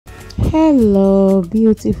Hello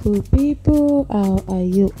beautiful people, how are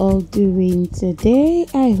you all doing today?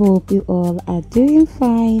 I hope you all are doing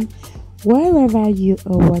fine wherever you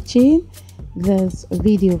are watching this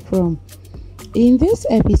video from. In this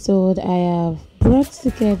episode I have brought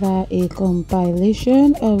together a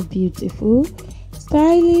compilation of beautiful,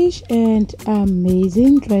 stylish and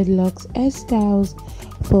amazing dreadlocks hairstyles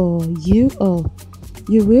for you all.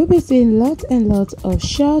 You will be seeing lots and lots of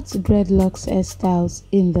short dreadlocks hairstyles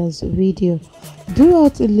in this video. Do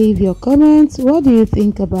not leave your comments. What do you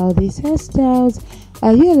think about these hairstyles?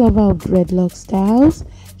 Are you a lover of dreadlock styles?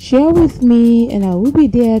 Share with me and I will be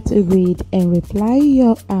there to read and reply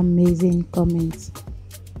your amazing comments.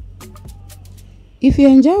 If you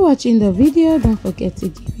enjoy watching the video, don't forget to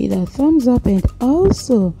give it a thumbs up and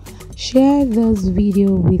also share this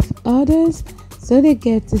video with others so they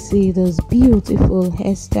get to see those beautiful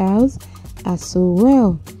hairstyles as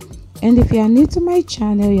well. And if you are new to my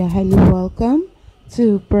channel, you're highly welcome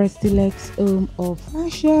to Braidstyles Home of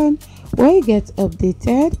Fashion, where you get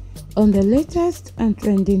updated on the latest and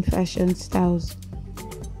trending fashion styles.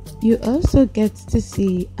 You also get to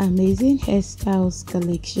see amazing hairstyles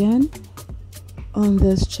collection on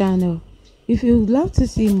this channel. If you would love to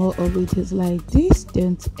see more of videos like this,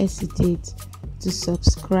 don't hesitate to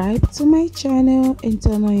subscribe to my channel and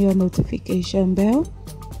turn on your notification bell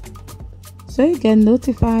so you get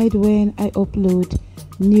notified when I upload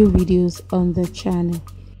new videos on the channel.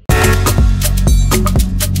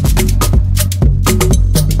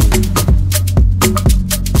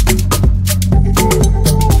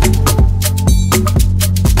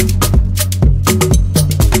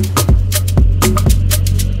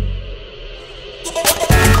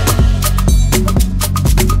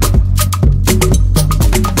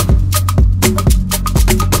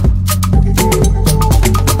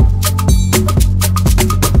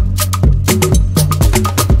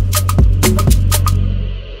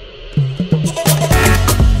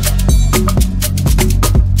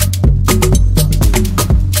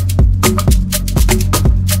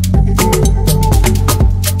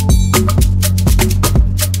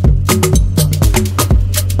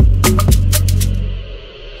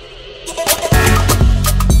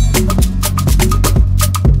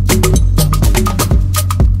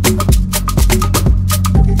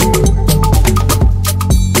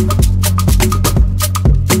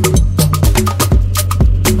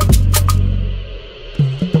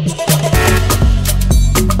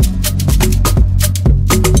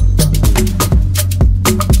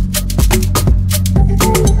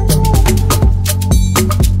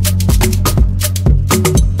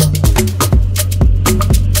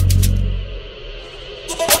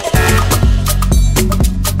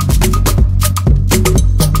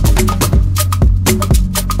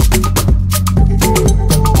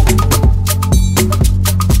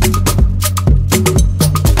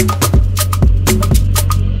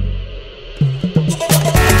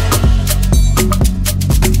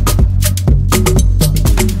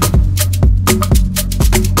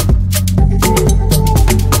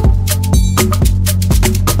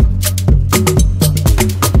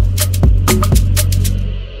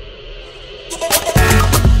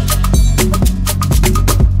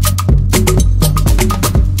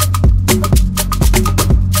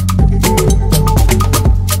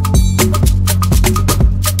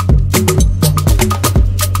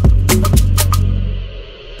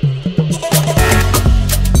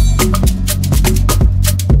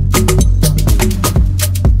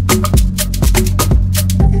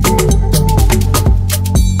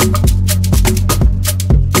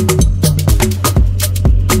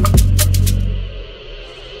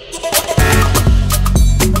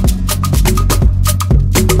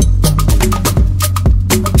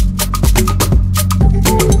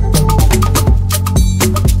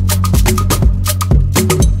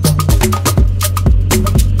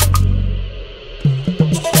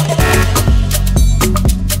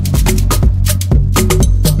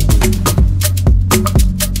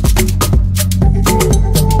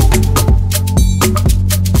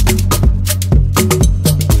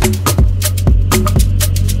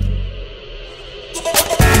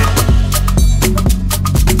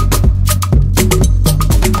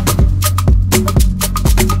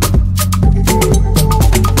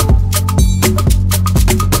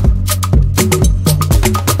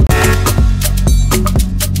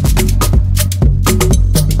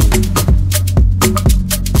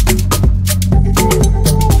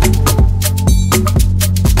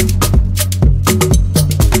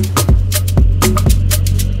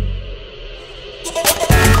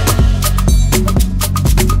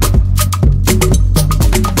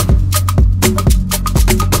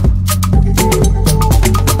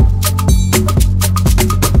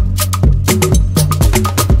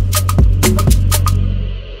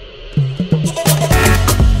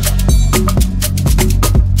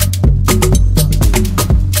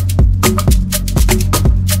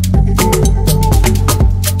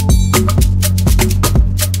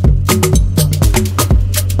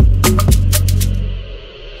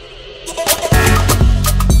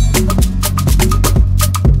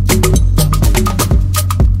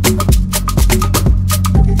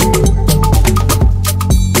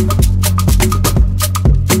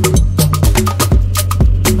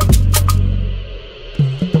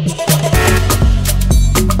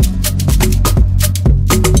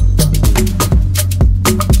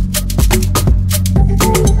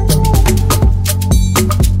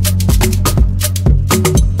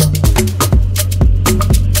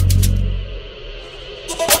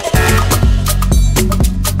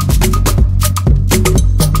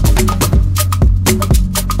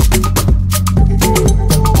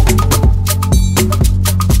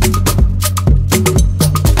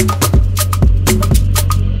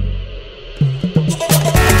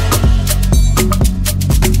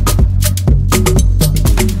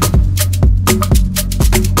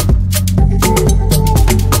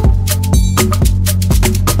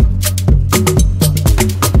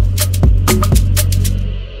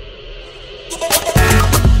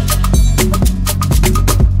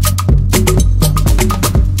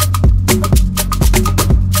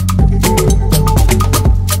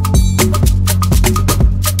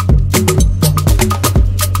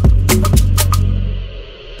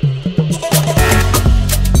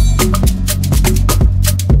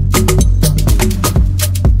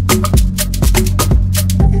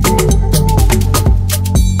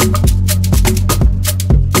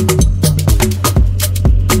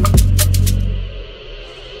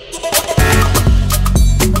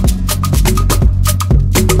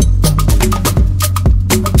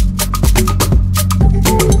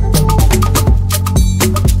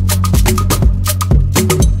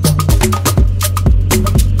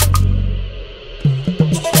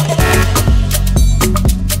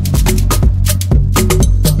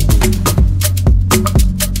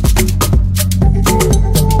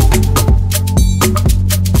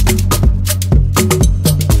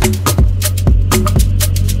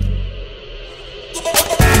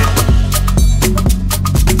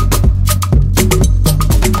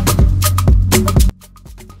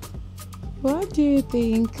 do you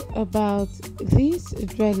think about these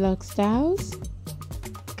dreadlock styles?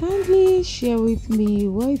 Kindly share with me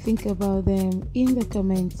what you think about them in the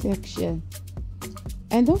comment section.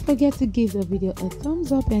 And don't forget to give the video a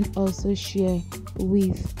thumbs up and also share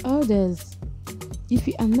with others. If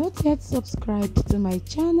you are not yet subscribed to my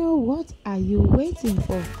channel, what are you waiting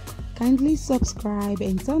for? Kindly subscribe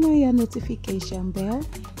and turn on your notification bell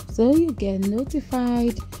so you get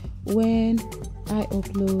notified when I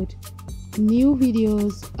upload new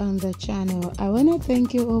videos on the channel. I want to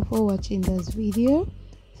thank you all for watching this video.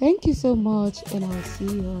 Thank you so much, and I'll see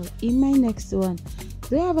you all in my next one.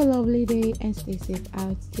 Do have a lovely day and stay safe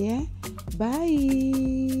out there.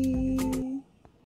 Bye.